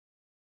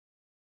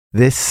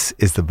This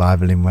is the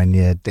Bible in 1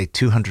 year, day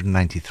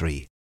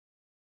 293.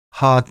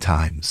 Hard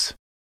Times.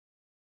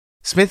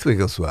 Smith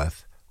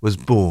Wigglesworth was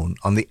born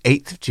on the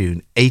 8th of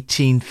June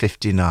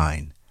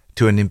 1859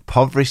 to an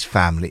impoverished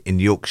family in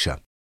Yorkshire.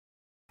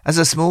 As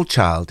a small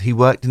child, he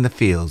worked in the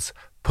fields,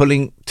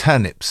 pulling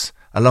turnips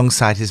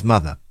alongside his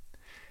mother.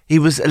 He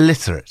was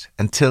illiterate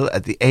until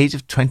at the age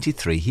of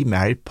 23 he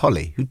married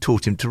Polly, who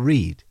taught him to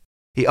read.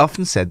 He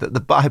often said that the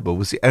Bible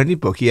was the only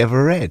book he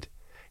ever read.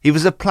 He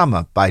was a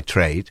plumber by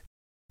trade,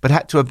 but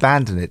had to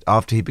abandon it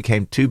after he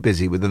became too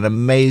busy with an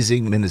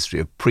amazing ministry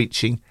of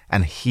preaching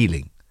and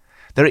healing.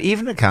 There are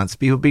even accounts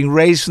of people being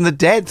raised from the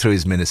dead through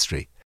his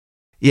ministry.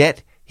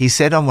 Yet, he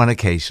said on one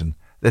occasion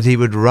that he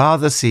would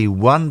rather see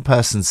one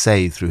person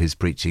saved through his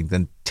preaching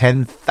than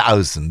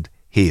 10,000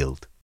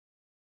 healed.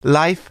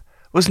 Life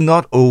was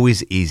not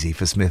always easy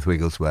for Smith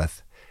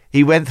Wigglesworth.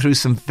 He went through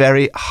some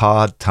very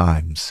hard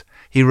times.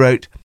 He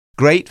wrote,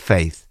 "Great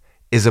faith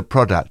is a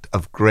product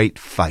of great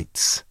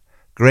fights.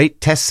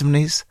 Great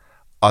testimonies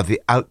are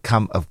the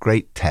outcome of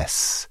great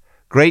tests.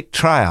 Great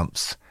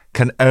triumphs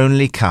can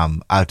only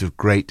come out of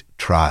great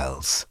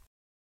trials."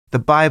 The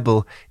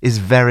Bible is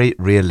very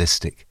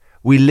realistic.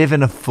 We live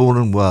in a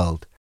fallen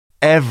world.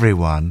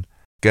 Everyone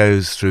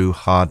goes through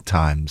hard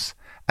times,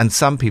 and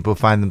some people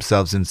find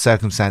themselves in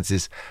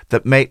circumstances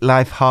that make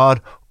life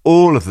hard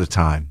all of the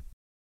time.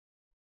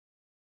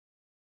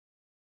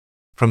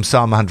 From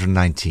Psalm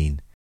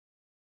 119.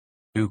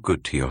 Do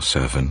good to your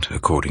servant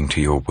according to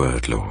your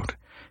word, Lord.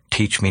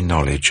 Teach me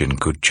knowledge and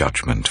good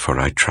judgment, for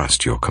I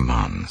trust your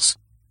commands.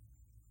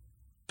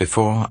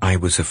 Before I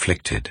was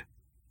afflicted,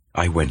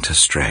 I went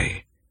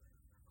astray,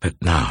 but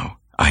now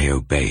I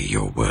obey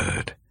your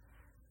word.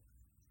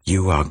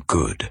 You are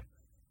good,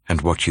 and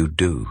what you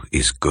do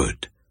is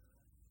good.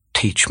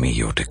 Teach me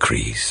your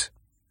decrees.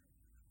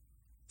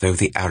 Though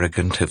the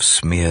arrogant have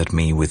smeared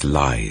me with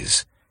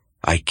lies,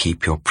 I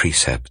keep your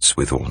precepts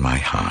with all my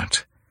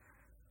heart.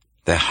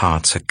 Their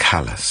hearts are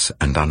callous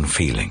and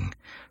unfeeling,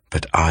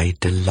 but I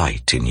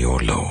delight in your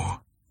law.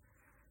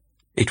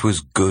 It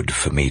was good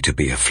for me to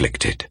be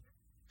afflicted,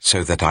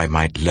 so that I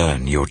might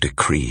learn your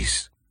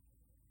decrees.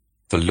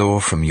 The law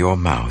from your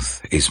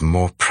mouth is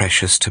more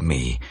precious to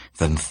me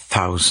than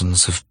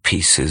thousands of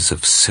pieces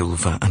of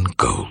silver and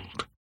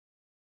gold.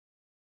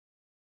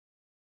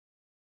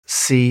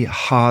 See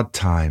hard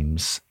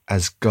times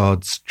as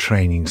God's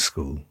training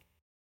school.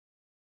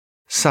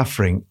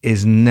 Suffering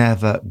is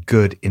never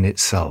good in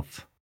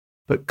itself,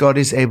 but God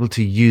is able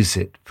to use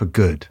it for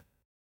good.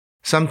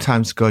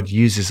 Sometimes God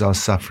uses our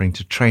suffering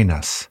to train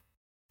us.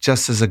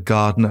 Just as a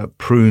gardener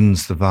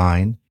prunes the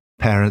vine,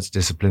 parents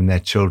discipline their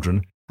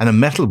children, and a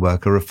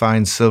metalworker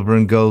refines silver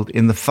and gold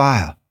in the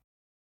fire.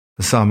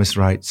 The psalmist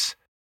writes,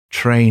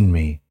 "Train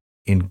me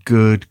in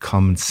good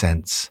common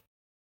sense.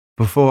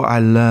 Before I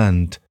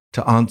learned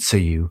to answer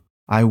you,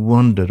 I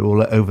wandered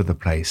all over the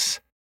place,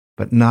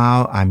 but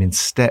now I'm in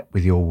step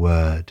with your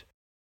word.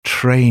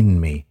 Train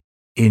me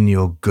in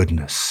your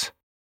goodness."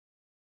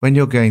 When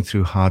you're going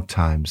through hard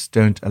times,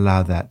 don't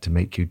allow that to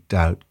make you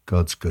doubt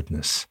God's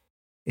goodness.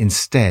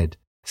 Instead,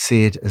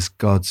 see it as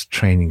God's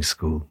training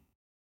school.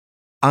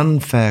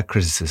 Unfair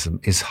criticism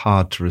is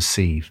hard to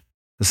receive.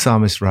 The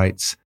psalmist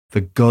writes,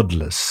 "The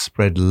godless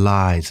spread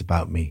lies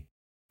about me,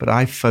 but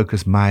I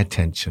focus my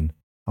attention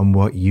on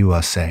what you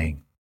are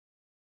saying."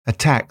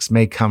 Attacks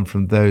may come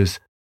from those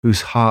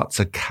whose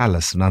hearts are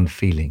callous and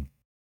unfeeling.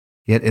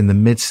 Yet in the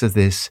midst of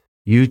this,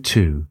 you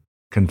too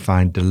can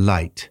find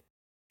delight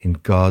in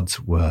God's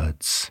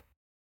words.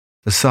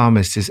 The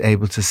psalmist is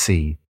able to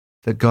see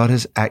that God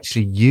has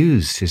actually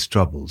used his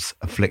troubles,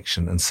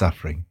 affliction, and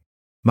suffering.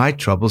 My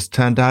troubles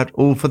turned out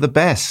all for the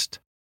best.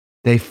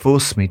 They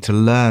forced me to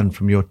learn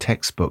from your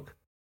textbook.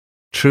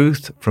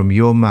 Truth from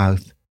your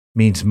mouth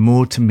means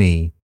more to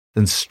me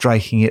than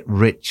striking it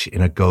rich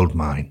in a gold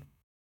mine.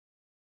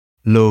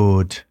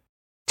 Lord,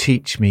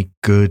 teach me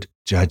good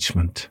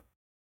judgment.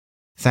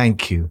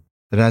 Thank you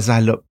that as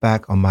I look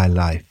back on my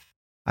life,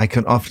 I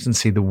can often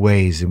see the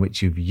ways in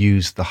which you've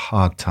used the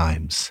hard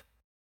times.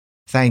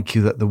 Thank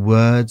you that the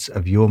words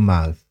of your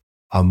mouth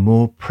are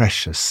more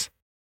precious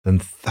than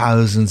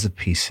thousands of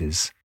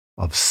pieces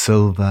of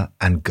silver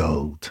and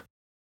gold.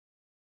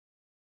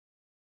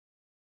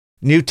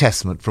 New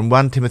Testament from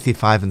 1 Timothy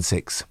 5 and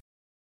 6.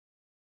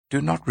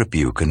 Do not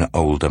rebuke an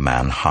older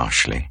man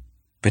harshly,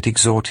 but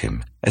exhort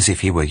him as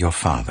if he were your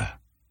father.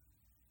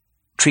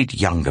 Treat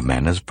younger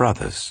men as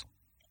brothers,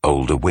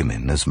 older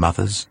women as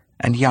mothers,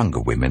 and younger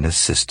women as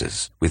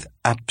sisters, with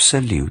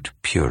absolute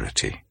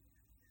purity.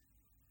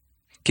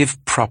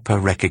 Give proper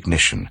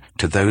recognition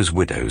to those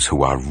widows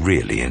who are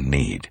really in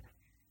need.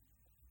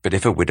 But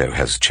if a widow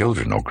has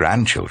children or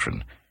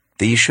grandchildren,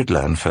 these should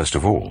learn first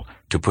of all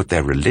to put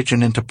their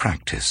religion into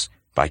practice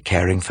by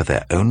caring for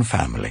their own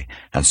family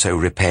and so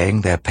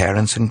repaying their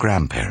parents and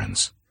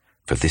grandparents,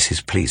 for this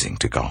is pleasing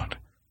to God.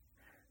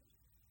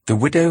 The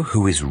widow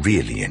who is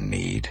really in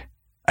need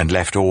and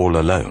left all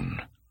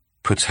alone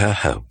puts her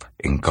hope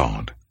in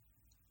God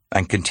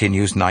and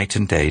continues night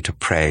and day to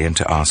pray and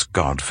to ask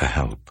God for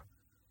help.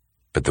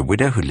 But the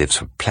widow who lives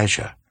for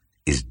pleasure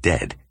is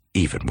dead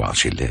even while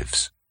she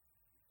lives.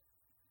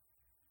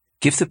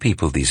 Give the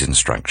people these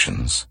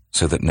instructions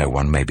so that no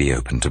one may be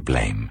open to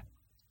blame.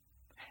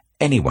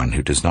 Anyone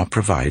who does not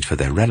provide for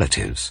their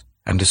relatives,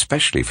 and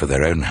especially for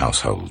their own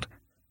household,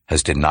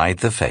 has denied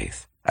the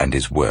faith and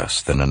is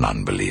worse than an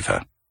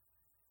unbeliever.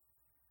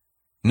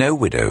 No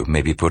widow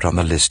may be put on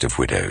the list of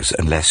widows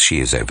unless she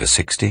is over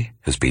 60,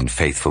 has been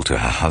faithful to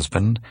her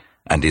husband,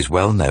 and is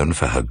well known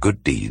for her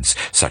good deeds,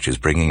 such as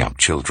bringing up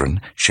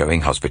children,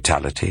 showing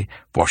hospitality,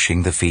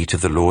 washing the feet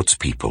of the Lord's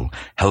people,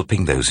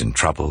 helping those in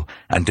trouble,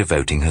 and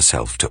devoting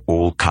herself to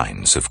all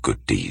kinds of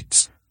good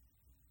deeds.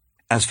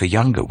 As for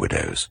younger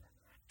widows,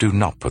 do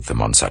not put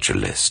them on such a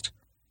list.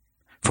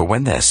 For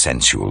when their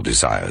sensual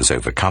desires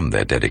overcome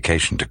their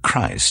dedication to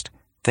Christ,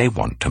 they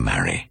want to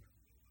marry.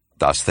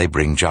 Thus they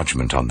bring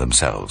judgment on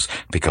themselves,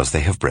 because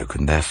they have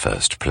broken their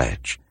first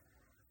pledge.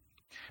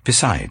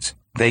 Besides,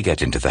 they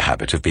get into the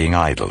habit of being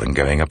idle and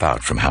going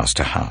about from house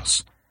to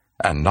house.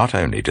 And not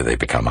only do they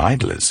become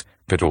idlers,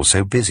 but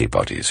also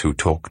busybodies who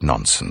talk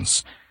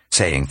nonsense,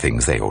 saying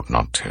things they ought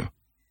not to.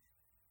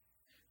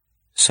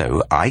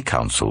 So I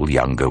counsel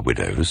younger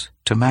widows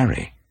to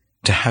marry,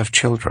 to have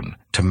children,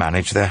 to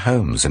manage their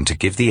homes, and to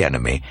give the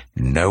enemy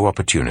no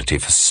opportunity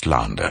for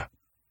slander.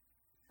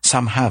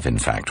 Some have, in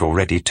fact,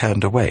 already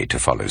turned away to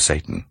follow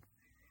Satan.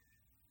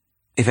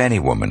 If any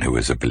woman who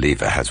is a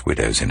believer has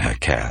widows in her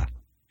care,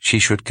 she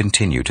should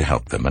continue to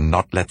help them and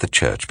not let the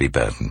church be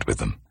burdened with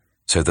them,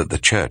 so that the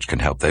church can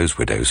help those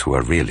widows who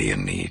are really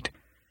in need.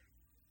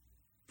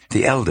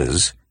 The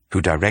elders,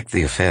 who direct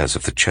the affairs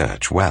of the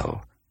church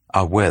well,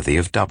 are worthy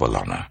of double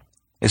honor,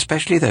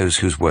 especially those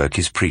whose work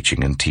is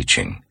preaching and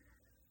teaching.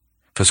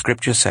 For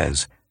Scripture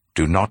says,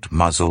 "Do not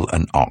muzzle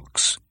an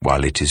ox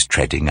while it is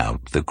treading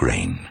out the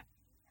grain,"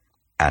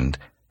 and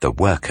 "the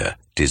worker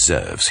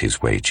deserves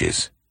his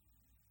wages."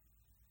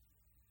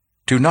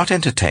 Do not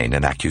entertain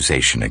an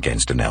accusation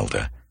against an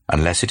elder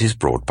unless it is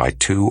brought by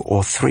 2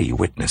 or 3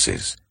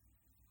 witnesses.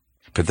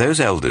 But those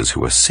elders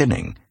who are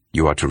sinning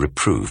you are to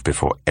reprove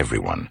before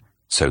everyone,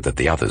 so that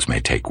the others may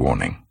take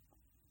warning.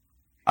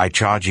 I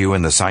charge you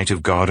in the sight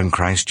of God and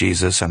Christ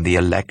Jesus and the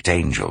elect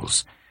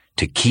angels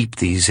to keep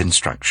these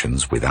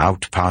instructions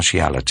without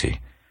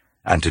partiality,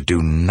 and to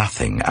do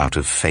nothing out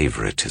of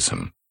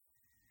favoritism.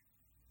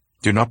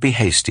 Do not be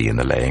hasty in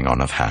the laying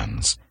on of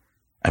hands,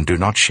 and do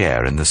not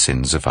share in the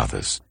sins of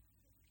others.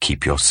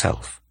 Keep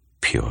yourself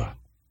pure.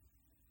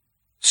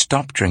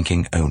 Stop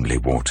drinking only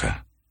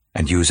water,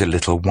 and use a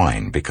little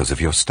wine because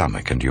of your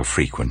stomach and your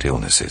frequent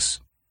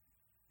illnesses.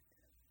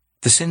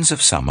 The sins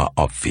of some are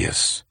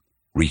obvious,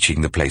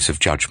 reaching the place of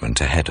judgment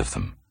ahead of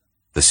them.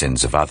 The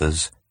sins of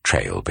others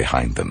trail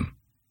behind them.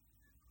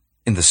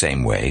 In the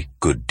same way,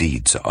 good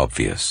deeds are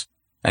obvious,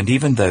 and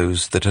even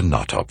those that are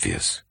not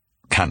obvious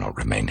cannot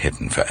remain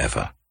hidden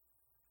forever.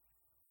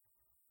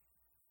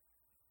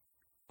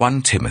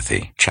 1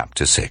 Timothy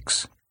chapter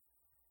 6.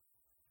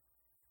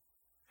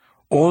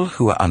 All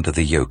who are under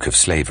the yoke of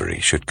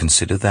slavery should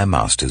consider their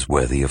masters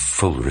worthy of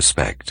full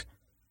respect,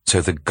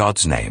 so that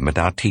God's name and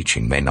our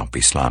teaching may not be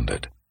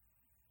slandered.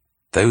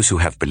 Those who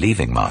have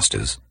believing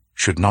masters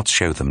should not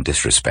show them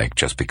disrespect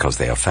just because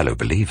they are fellow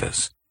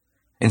believers.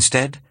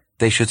 Instead,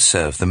 they should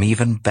serve them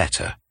even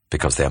better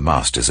because their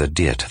masters are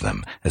dear to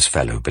them as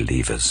fellow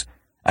believers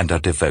and are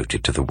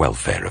devoted to the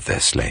welfare of their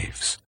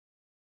slaves.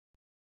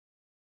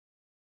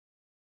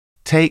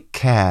 Take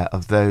care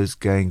of those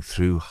going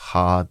through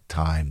hard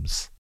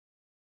times.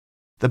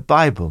 The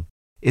Bible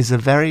is a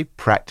very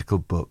practical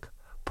book.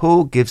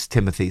 Paul gives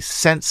Timothy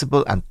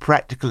sensible and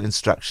practical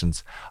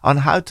instructions on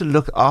how to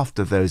look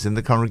after those in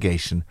the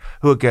congregation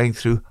who are going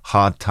through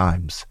hard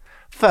times.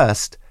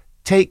 First,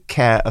 take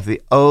care of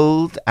the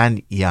old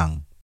and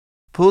young.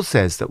 Paul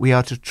says that we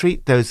are to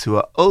treat those who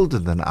are older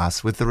than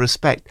us with the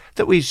respect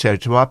that we show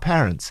to our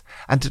parents,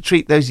 and to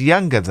treat those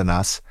younger than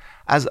us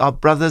as our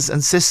brothers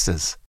and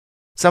sisters.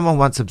 Someone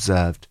once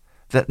observed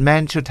that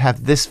men should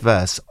have this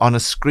verse on a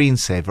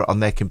screensaver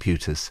on their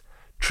computers: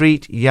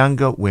 treat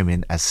younger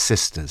women as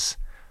sisters,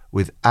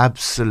 with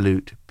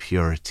absolute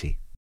purity.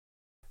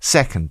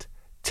 Second,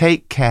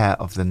 take care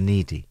of the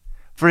needy.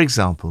 For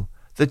example,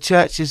 the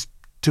church is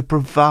to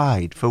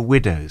provide for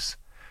widows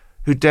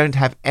who don't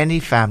have any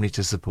family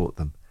to support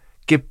them.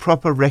 Give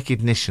proper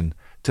recognition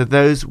to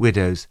those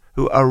widows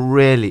who are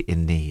really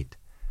in need.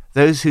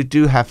 Those who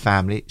do have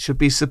family should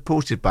be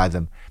supported by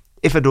them,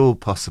 if at all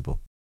possible.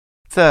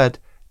 Third,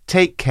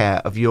 take care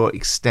of your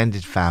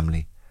extended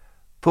family.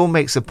 Paul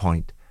makes a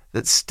point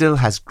that still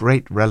has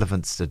great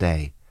relevance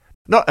today.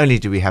 Not only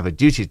do we have a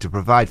duty to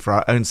provide for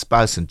our own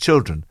spouse and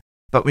children,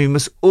 but we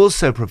must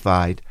also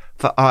provide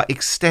for our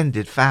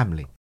extended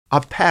family,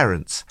 our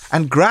parents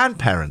and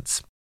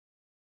grandparents.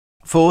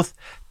 Fourth,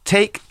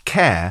 take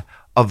care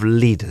of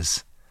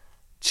leaders.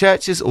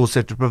 Church is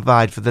also to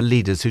provide for the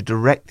leaders who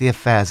direct the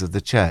affairs of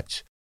the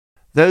church.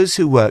 Those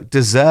who work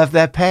deserve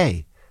their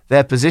pay.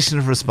 Their position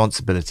of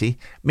responsibility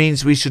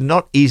means we should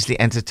not easily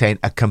entertain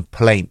a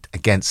complaint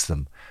against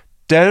them.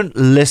 Don't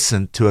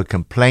listen to a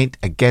complaint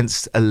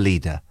against a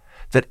leader.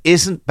 that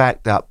isn't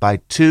backed up by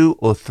 2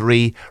 or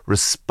 3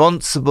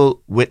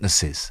 responsible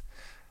witnesses.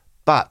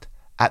 But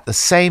at the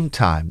same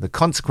time, the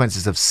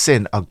consequences of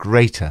sin are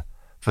greater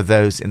for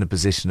those in a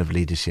position of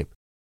leadership.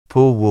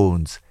 Paul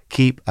warns,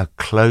 keep a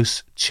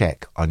close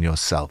check on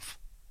yourself.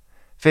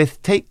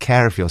 5th, take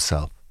care of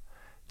yourself.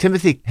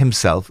 Timothy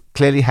himself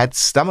clearly had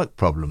stomach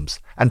problems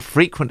and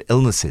frequent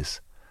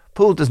illnesses.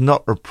 Paul does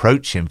not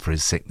reproach him for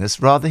his sickness,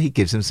 rather he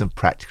gives him some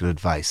practical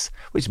advice,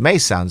 which may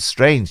sound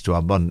strange to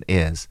our modern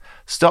ears.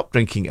 Stop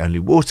drinking only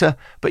water,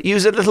 but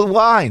use a little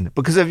wine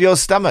because of your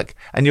stomach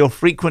and your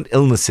frequent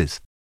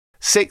illnesses.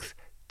 6th,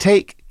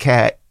 take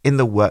care in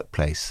the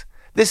workplace.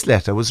 This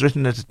letter was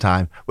written at a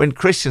time when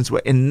Christians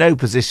were in no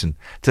position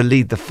to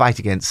lead the fight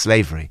against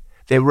slavery.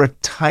 They were a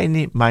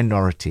tiny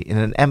minority in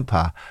an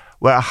empire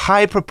where a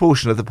high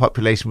proportion of the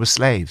population were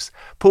slaves.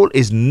 Paul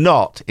is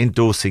not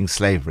endorsing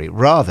slavery.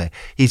 Rather,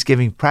 he's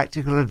giving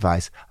practical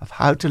advice of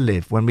how to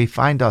live when we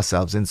find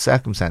ourselves in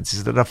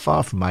circumstances that are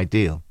far from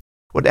ideal.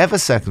 Whatever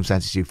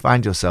circumstances you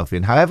find yourself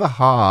in, however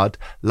hard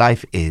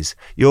life is,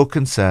 your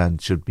concern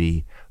should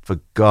be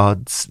for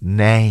God's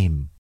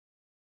name.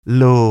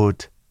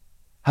 Lord,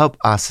 help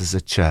us as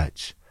a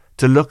church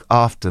to look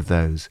after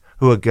those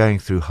who are going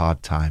through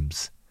hard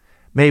times.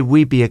 May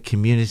we be a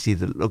community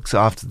that looks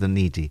after the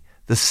needy,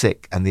 the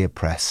sick and the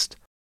oppressed,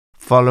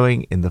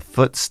 following in the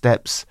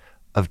footsteps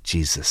of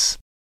Jesus.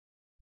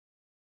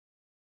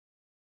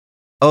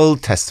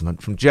 Old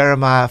Testament from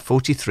Jeremiah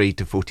 43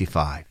 to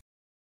 45.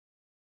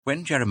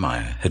 When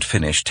Jeremiah had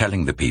finished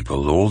telling the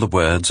people all the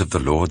words of the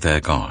Lord their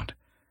God,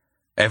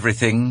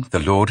 everything the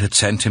Lord had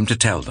sent him to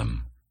tell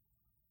them,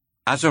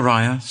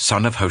 Azariah,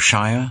 son of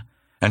Hoshaiah,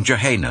 and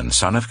Johanan,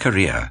 son of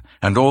Kareah,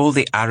 and all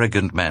the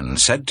arrogant men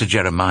said to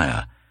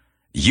Jeremiah,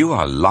 You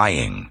are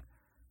lying.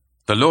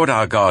 The Lord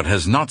our God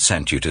has not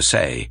sent you to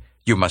say,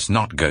 You must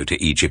not go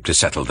to Egypt to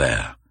settle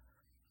there.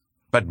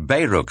 But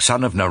Baruch,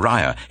 son of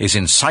Neriah, is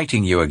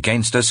inciting you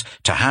against us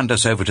to hand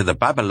us over to the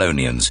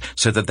Babylonians,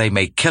 so that they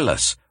may kill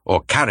us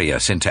or carry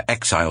us into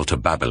exile to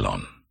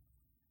Babylon.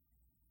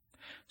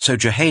 So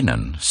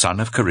Johanan, son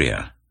of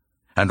Kareah,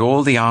 and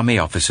all the army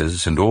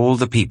officers and all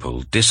the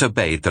people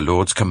disobeyed the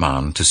Lord's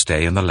command to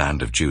stay in the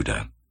land of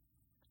Judah.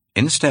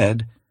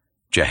 Instead,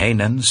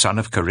 Johanan, son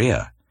of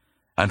Kareah,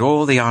 and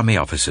all the army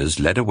officers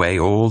led away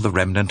all the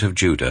remnant of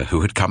Judah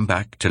who had come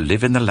back to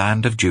live in the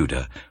land of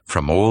Judah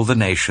from all the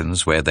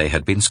nations where they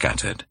had been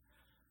scattered.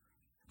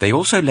 They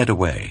also led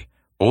away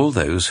all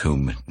those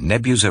whom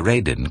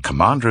Nebuzaradan,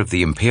 commander of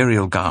the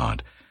imperial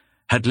guard,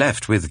 had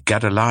left with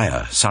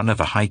Gedaliah, son of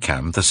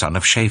Ahikam, the son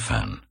of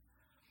Shaphan,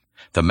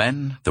 the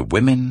men, the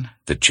women,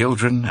 the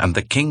children, and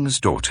the king's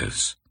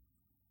daughters.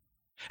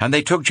 And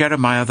they took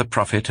Jeremiah the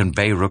prophet and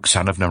Baruch,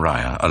 son of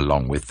Neriah,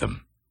 along with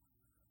them.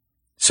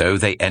 So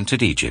they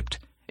entered Egypt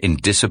in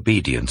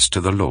disobedience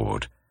to the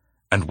Lord,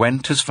 and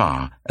went as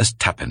far as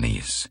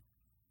Tahpanhes.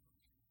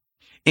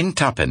 In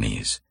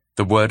Tahpanhes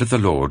the word of the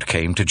Lord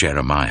came to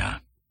Jeremiah.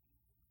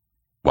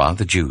 While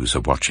the Jews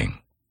are watching,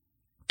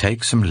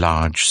 take some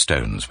large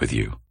stones with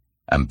you,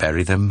 and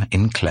bury them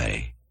in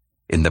clay,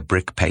 in the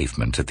brick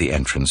pavement at the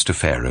entrance to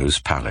Pharaoh's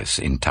palace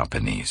in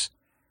Tahpanhes.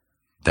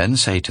 Then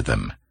say to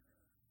them,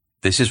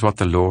 This is what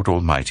the Lord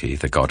Almighty,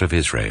 the God of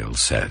Israel,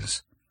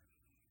 says.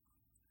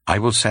 I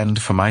will send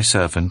for my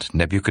servant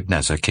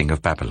Nebuchadnezzar, king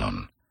of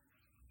Babylon,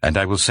 and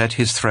I will set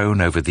his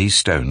throne over these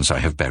stones I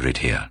have buried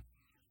here.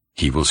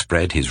 He will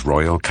spread his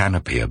royal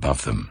canopy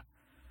above them.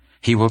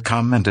 He will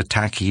come and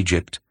attack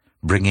Egypt,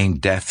 bringing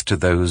death to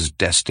those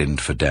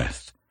destined for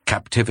death,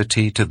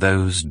 captivity to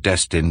those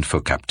destined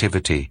for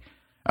captivity,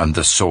 and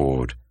the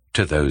sword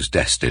to those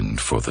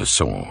destined for the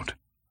sword.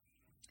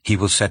 He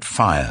will set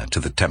fire to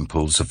the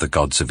temples of the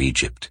gods of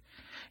Egypt.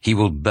 He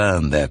will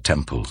burn their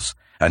temples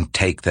and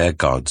take their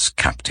gods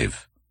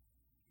captive.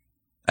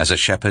 As a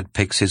shepherd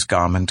picks his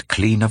garment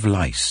clean of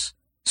lice,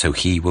 so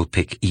he will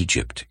pick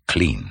Egypt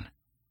clean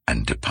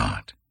and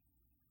depart.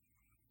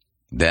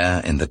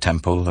 There in the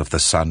temple of the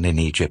sun in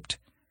Egypt,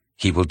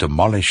 he will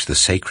demolish the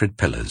sacred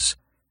pillars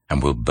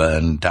and will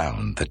burn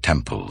down the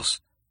temples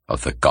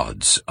of the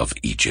gods of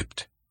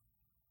Egypt.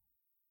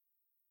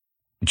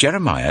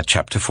 Jeremiah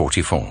chapter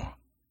 44.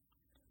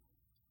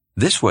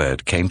 This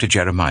word came to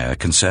Jeremiah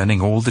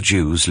concerning all the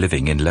Jews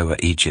living in Lower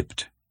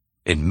Egypt,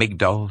 in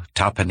Migdol,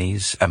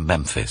 Tahpanhes, and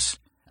Memphis,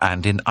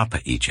 and in Upper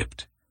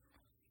Egypt.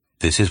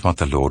 This is what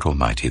the Lord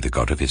Almighty, the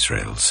God of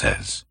Israel,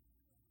 says.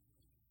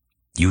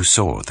 You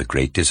saw the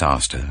great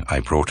disaster I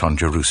brought on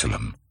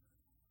Jerusalem,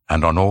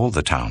 and on all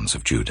the towns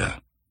of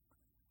Judah.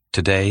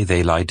 Today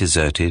they lie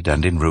deserted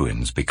and in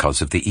ruins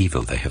because of the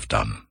evil they have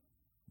done.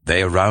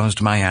 They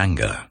aroused my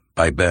anger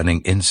by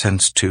burning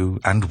incense to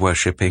and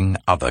worshipping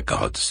other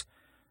gods,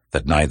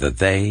 that neither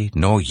they,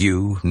 nor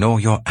you, nor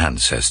your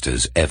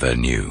ancestors ever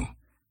knew.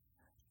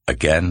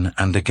 Again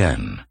and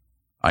again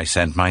I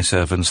sent my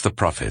servants the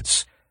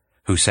prophets,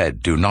 who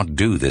said, Do not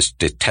do this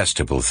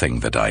detestable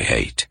thing that I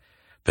hate.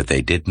 But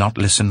they did not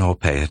listen or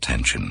pay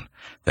attention.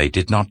 They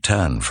did not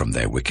turn from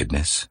their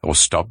wickedness, or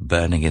stop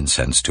burning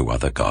incense to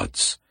other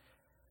gods.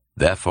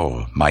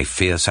 Therefore my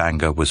fierce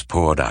anger was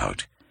poured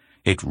out.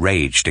 it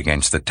raged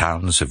against the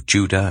towns of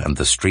Judah and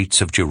the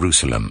streets of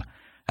Jerusalem,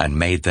 and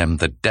made them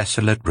the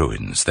desolate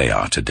ruins they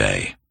are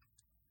today.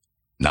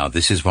 Now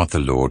this is what the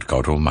Lord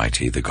God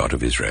Almighty, the God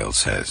of Israel,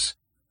 says.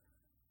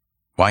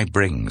 Why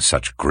bring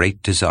such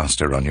great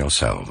disaster on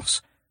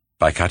yourselves,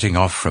 by cutting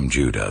off from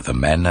Judah the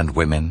men and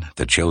women,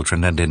 the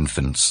children and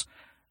infants,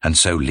 and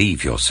so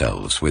leave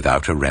yourselves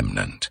without a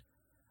remnant?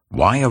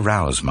 Why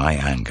arouse my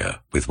anger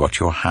with what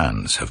your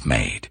hands have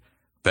made,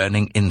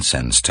 burning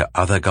incense to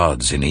other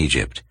gods in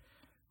Egypt,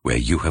 where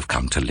you have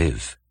come to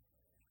live?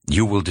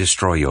 You will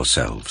destroy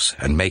yourselves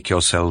and make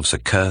yourselves a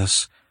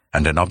curse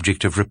and an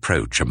object of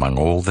reproach among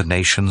all the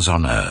nations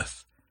on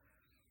earth.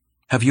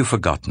 Have you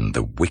forgotten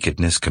the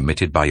wickedness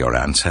committed by your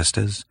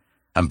ancestors,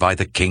 and by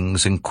the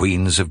kings and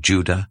queens of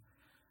Judah,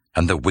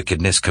 and the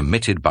wickedness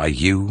committed by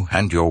you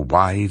and your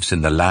wives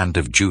in the land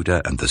of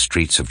Judah and the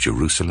streets of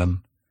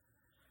Jerusalem?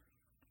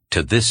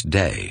 To this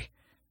day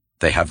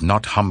they have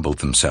not humbled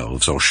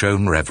themselves or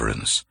shown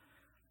reverence,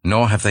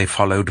 nor have they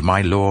followed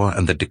my law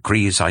and the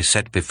decrees I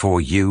set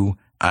before you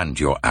and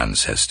your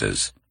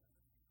ancestors.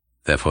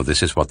 Therefore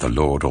this is what the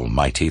Lord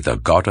Almighty, the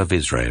God of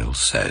Israel,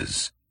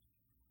 says.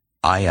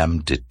 I am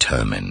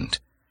determined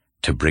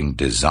to bring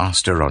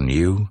disaster on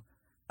you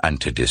and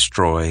to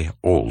destroy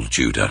all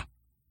Judah.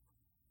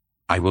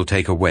 I will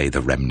take away the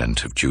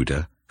remnant of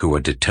Judah, who are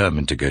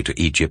determined to go to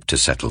Egypt to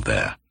settle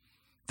there.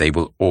 They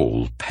will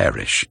all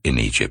perish in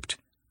Egypt.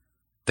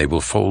 They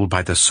will fall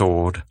by the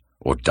sword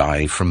or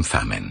die from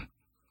famine.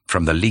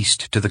 From the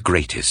least to the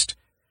greatest,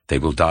 they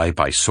will die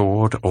by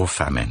sword or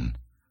famine.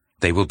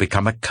 They will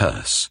become a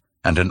curse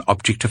and an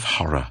object of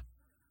horror,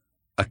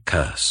 a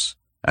curse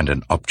and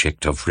an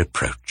object of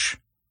reproach.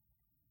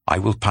 I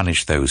will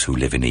punish those who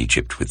live in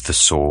Egypt with the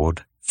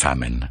sword,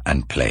 famine,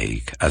 and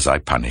plague, as I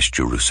punished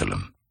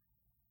Jerusalem.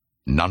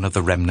 None of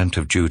the remnant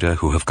of Judah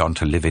who have gone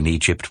to live in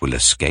Egypt will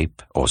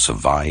escape or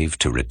survive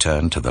to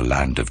return to the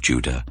land of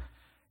Judah,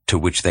 to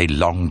which they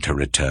long to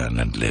return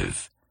and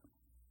live.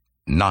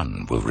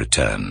 None will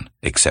return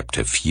except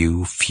a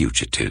few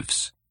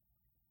fugitives.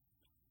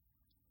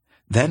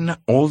 Then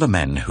all the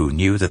men who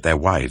knew that their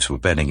wives were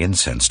burning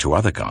incense to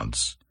other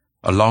gods,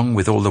 along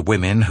with all the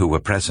women who were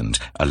present,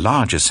 a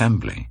large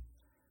assembly,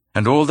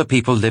 and all the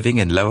people living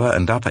in Lower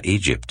and Upper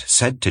Egypt,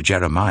 said to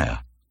Jeremiah,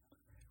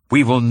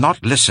 We will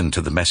not listen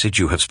to the message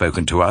you have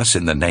spoken to us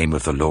in the name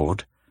of the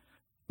Lord.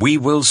 We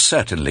will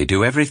certainly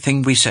do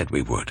everything we said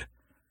we would.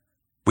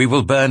 We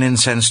will burn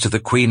incense to the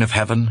Queen of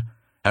Heaven,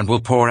 and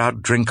will pour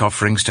out drink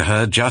offerings to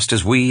her, just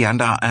as we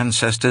and our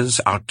ancestors,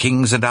 our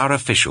kings and our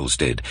officials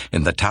did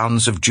in the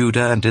towns of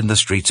Judah and in the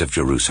streets of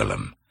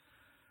Jerusalem.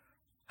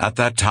 At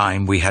that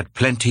time we had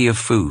plenty of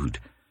food,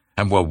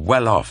 and were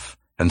well off,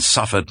 and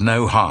suffered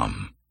no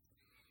harm.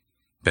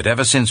 But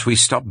ever since we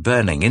stopped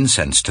burning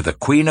incense to the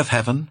Queen of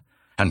Heaven,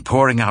 and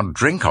pouring out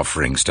drink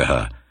offerings to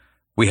her,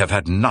 we have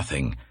had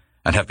nothing,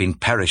 and have been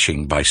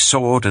perishing by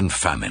sword and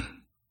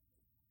famine.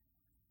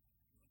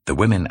 The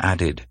women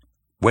added,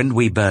 When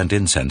we burned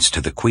incense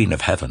to the Queen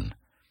of Heaven,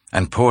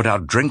 and poured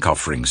out drink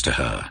offerings to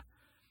her,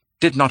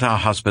 did not our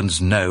husbands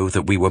know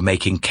that we were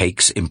making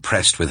cakes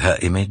impressed with her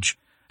image,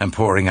 and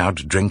pouring out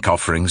drink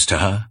offerings to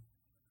her?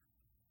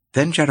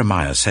 Then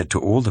Jeremiah said to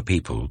all the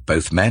people,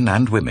 both men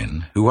and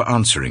women, who were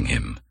answering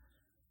him,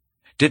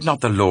 Did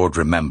not the Lord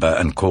remember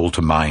and call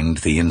to mind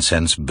the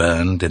incense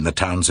burned in the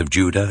towns of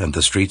Judah and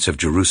the streets of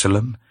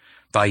Jerusalem,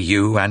 by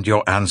you and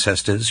your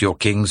ancestors, your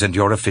kings and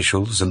your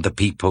officials, and the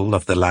people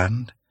of the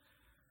land?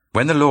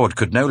 When the Lord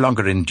could no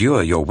longer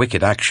endure your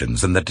wicked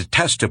actions and the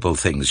detestable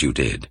things you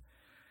did,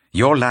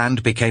 your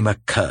land became a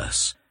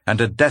curse and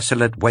a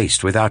desolate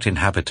waste without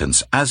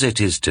inhabitants, as it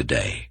is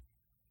today.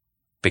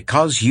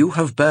 Because you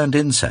have burned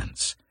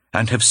incense,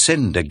 and have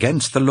sinned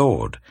against the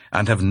Lord,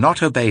 and have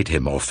not obeyed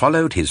him or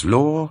followed his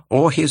law,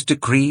 or his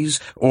decrees,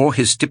 or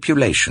his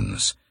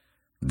stipulations,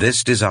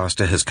 this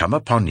disaster has come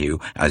upon you,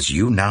 as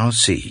you now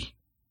see.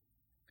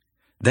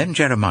 Then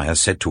Jeremiah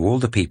said to all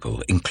the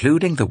people,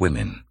 including the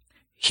women,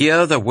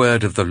 Hear the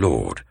word of the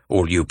Lord,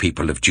 all you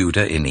people of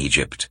Judah in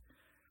Egypt.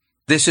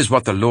 This is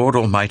what the Lord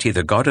Almighty,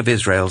 the God of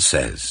Israel,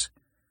 says.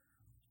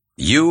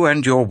 You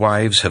and your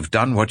wives have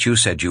done what you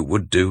said you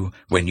would do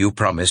when you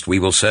promised, We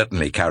will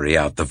certainly carry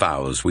out the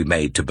vows we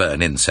made to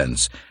burn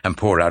incense and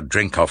pour out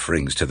drink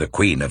offerings to the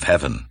Queen of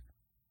Heaven.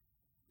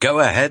 Go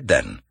ahead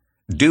then.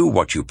 Do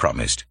what you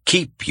promised.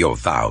 Keep your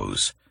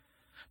vows.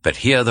 But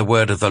hear the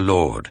word of the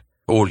Lord,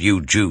 all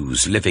you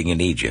Jews living in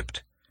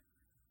Egypt.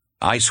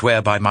 I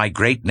swear by my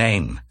great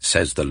name,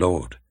 says the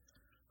Lord,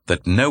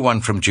 that no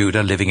one from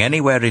Judah living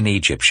anywhere in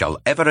Egypt shall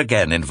ever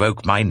again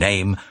invoke my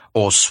name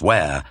or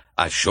swear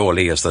as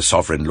surely as the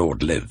sovereign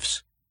Lord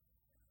lives.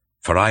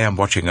 For I am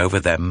watching over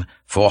them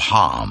for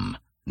harm,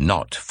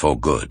 not for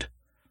good.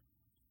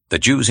 The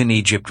Jews in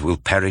Egypt will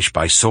perish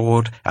by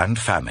sword and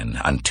famine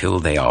until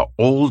they are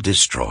all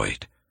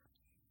destroyed.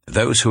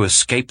 Those who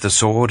escape the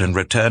sword and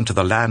return to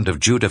the land of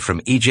Judah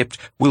from Egypt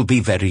will be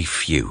very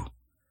few.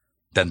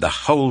 Then the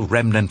whole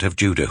remnant of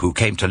Judah who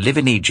came to live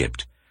in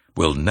Egypt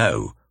will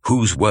know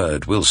whose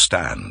word will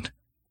stand,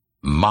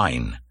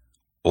 mine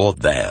or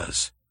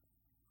theirs.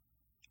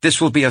 This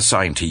will be a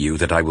sign to you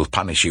that I will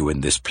punish you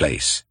in this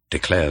place,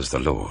 declares the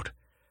Lord,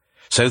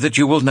 so that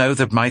you will know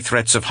that my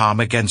threats of harm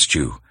against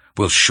you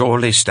will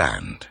surely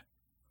stand.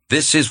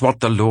 This is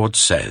what the Lord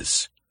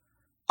says.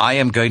 I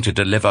am going to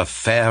deliver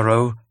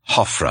Pharaoh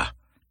Hophra,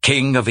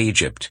 king of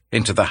Egypt,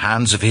 into the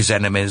hands of his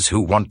enemies who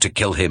want to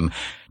kill him,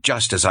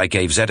 just as I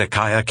gave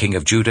Zedekiah, king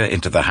of Judah,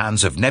 into the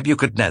hands of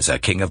Nebuchadnezzar,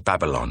 king of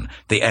Babylon,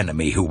 the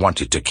enemy who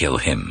wanted to kill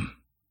him.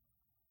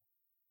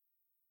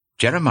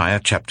 Jeremiah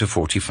chapter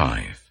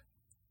 45.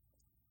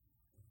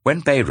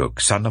 When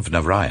Baruch, son of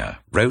Neriah,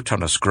 wrote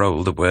on a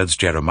scroll the words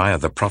Jeremiah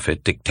the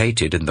prophet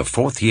dictated in the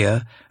 4th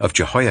year of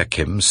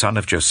Jehoiakim, son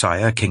of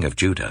Josiah, king of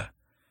Judah,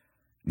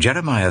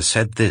 Jeremiah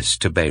said this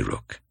to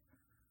Baruch,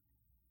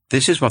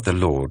 This is what the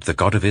Lord, the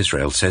God of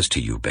Israel, says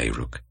to you,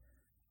 Baruch.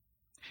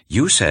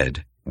 You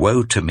said,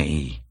 Woe to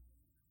me!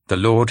 The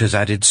Lord has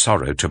added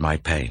sorrow to my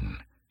pain.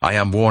 I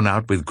am worn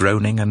out with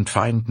groaning and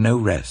find no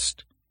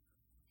rest.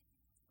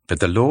 But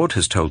the Lord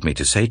has told me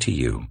to say to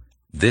you,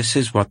 This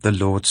is what the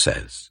Lord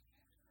says.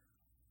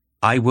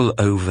 I will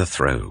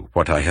overthrow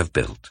what I have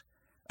built,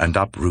 and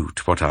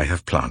uproot what I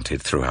have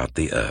planted throughout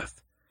the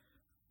earth.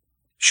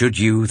 Should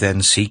you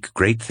then seek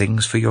great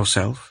things for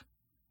yourself?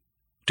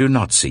 Do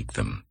not seek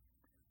them,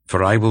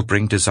 for I will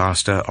bring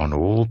disaster on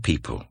all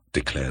people,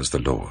 declares the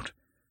Lord.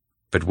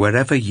 But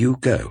wherever you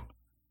go,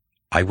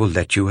 I will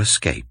let you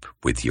escape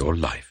with your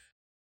life.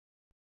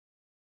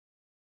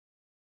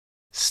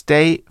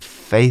 Stay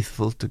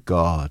faithful to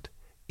God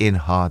in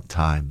hard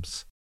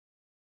times.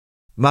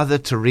 Mother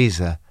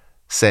Teresa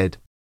said,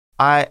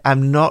 I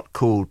am not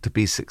called to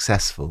be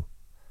successful,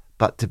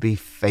 but to be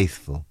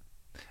faithful.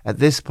 At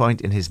this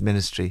point in his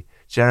ministry,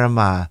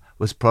 Jeremiah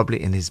was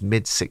probably in his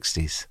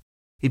mid-60s.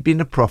 He'd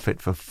been a prophet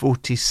for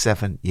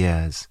 47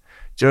 years.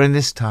 During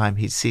this time,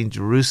 he'd seen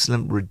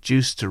Jerusalem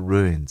reduced to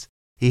ruins.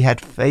 He had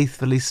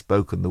faithfully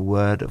spoken the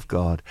word of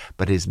God,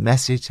 but his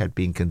message had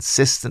been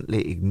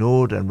consistently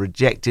ignored and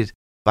rejected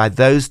by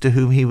those to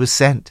whom he was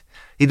sent.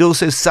 He'd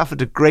also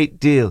suffered a great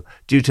deal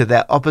due to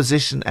their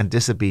opposition and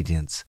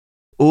disobedience.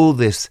 All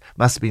this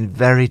must have been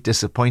very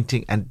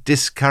disappointing and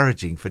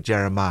discouraging for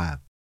Jeremiah.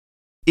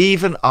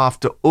 Even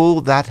after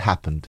all that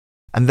happened,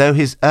 and though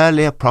his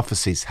earlier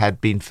prophecies had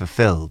been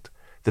fulfilled,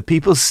 the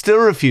people still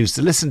refused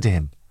to listen to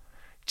him.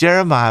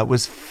 Jeremiah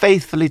was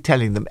faithfully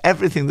telling them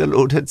everything the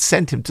Lord had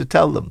sent him to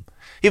tell them.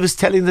 He was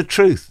telling the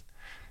truth,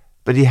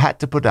 but he had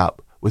to put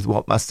up with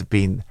what must have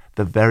been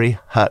the very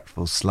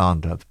hurtful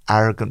slander of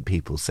arrogant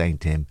people saying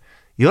to him,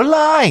 You're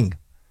lying!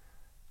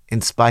 In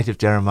spite of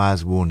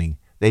Jeremiah's warning,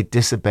 they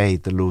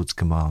disobeyed the Lord's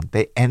command.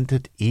 They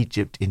entered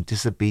Egypt in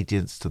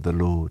disobedience to the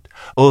Lord.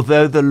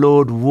 Although the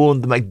Lord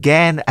warned them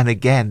again and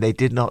again, they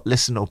did not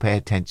listen or pay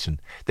attention.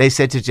 They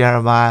said to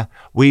Jeremiah,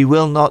 We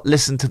will not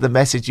listen to the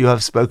message you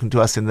have spoken to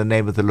us in the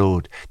name of the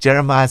Lord.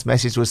 Jeremiah's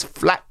message was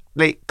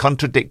flatly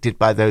contradicted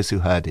by those who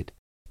heard it.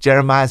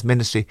 Jeremiah's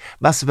ministry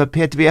must have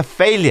appeared to be a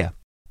failure,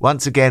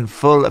 once again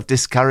full of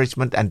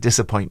discouragement and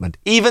disappointment.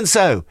 Even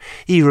so,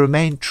 he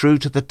remained true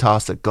to the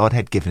task that God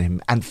had given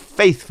him and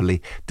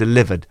faithfully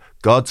delivered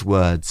God's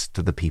words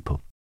to the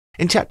people.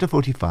 In chapter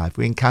 45,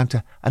 we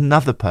encounter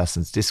another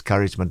person's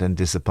discouragement and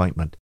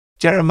disappointment.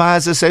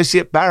 Jeremiah's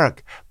associate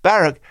Baruch.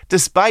 Baruch,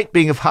 despite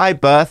being of high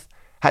birth,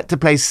 had to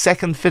play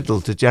second fiddle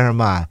to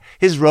Jeremiah.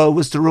 His role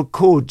was to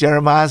record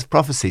Jeremiah's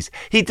prophecies.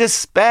 He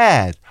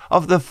despaired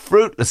of the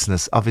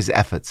fruitlessness of his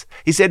efforts.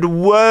 He said,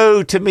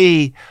 Woe to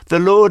me! The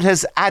Lord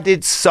has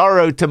added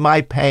sorrow to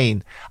my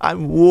pain.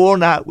 I'm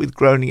worn out with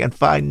groaning and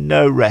find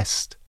no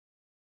rest.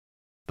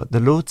 But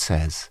the Lord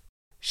says,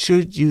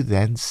 Should you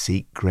then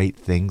seek great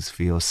things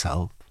for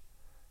yourself?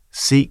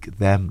 Seek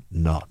them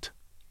not.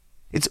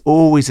 It's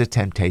always a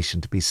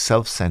temptation to be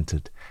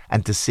self-centered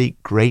and to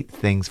seek great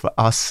things for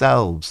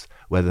ourselves,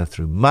 whether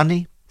through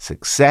money,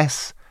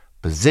 success,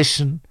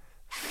 position,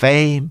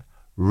 fame,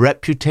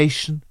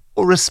 reputation,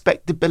 or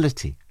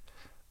respectability.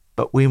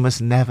 But we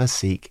must never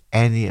seek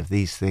any of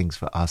these things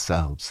for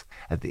ourselves.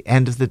 At the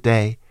end of the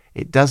day,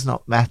 it does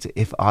not matter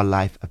if our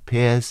life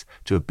appears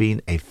to have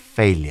been a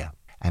failure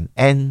and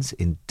ends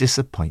in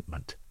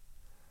disappointment.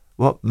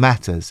 What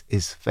matters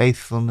is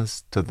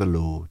faithfulness to the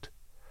Lord.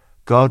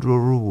 God will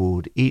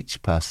reward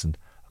each person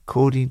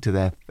according to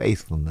their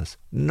faithfulness,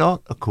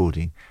 not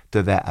according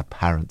to their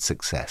apparent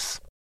success.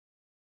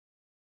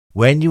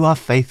 When you are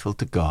faithful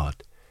to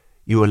God,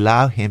 you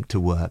allow him to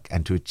work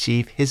and to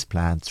achieve his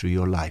plan through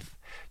your life.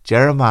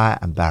 Jeremiah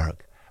and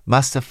Baruch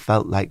must have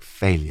felt like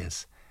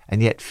failures,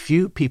 and yet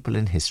few people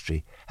in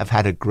history have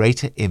had a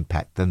greater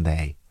impact than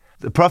they.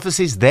 The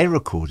prophecies they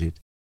recorded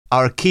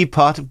are a key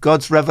part of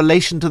God's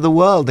revelation to the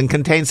world and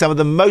contain some of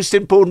the most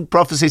important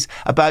prophecies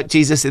about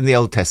Jesus in the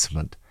Old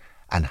Testament.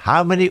 And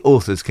how many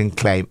authors can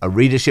claim a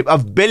readership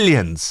of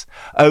billions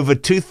over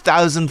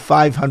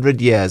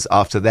 2,500 years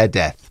after their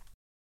death?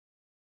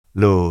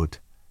 Lord,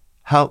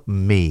 help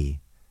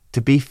me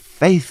to be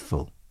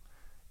faithful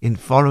in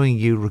following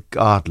you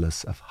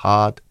regardless of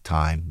hard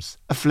times,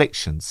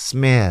 afflictions,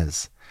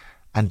 smears,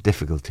 and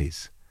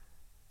difficulties.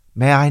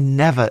 May I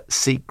never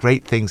seek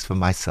great things for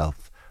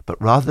myself,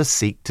 but rather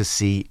seek to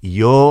see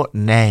your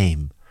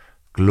name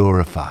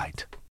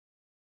glorified.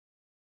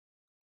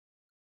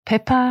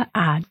 Pippa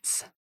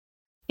adds,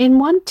 in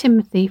 1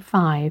 Timothy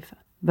 5,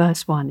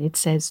 verse 1, it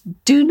says,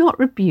 "Do not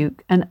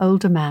rebuke an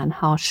older man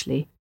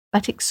harshly,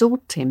 but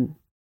exhort him,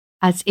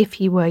 as if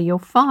he were your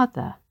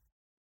father.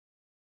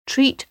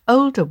 Treat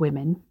older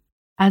women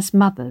as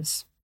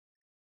mothers."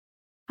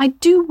 I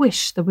do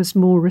wish there was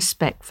more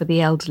respect for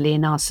the elderly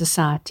in our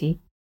society.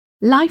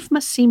 Life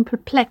must seem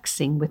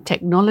perplexing with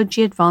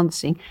technology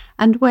advancing,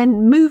 and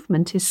when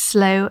movement is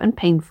slow and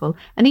painful,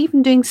 and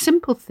even doing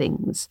simple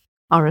things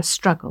are a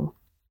struggle.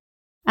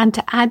 And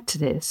to add to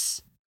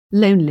this,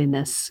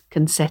 loneliness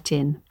can set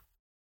in.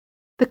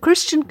 The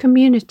Christian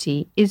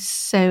community is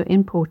so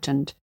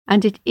important,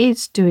 and it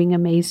is doing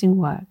amazing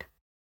work,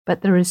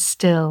 but there is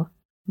still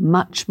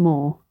much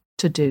more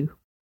to do.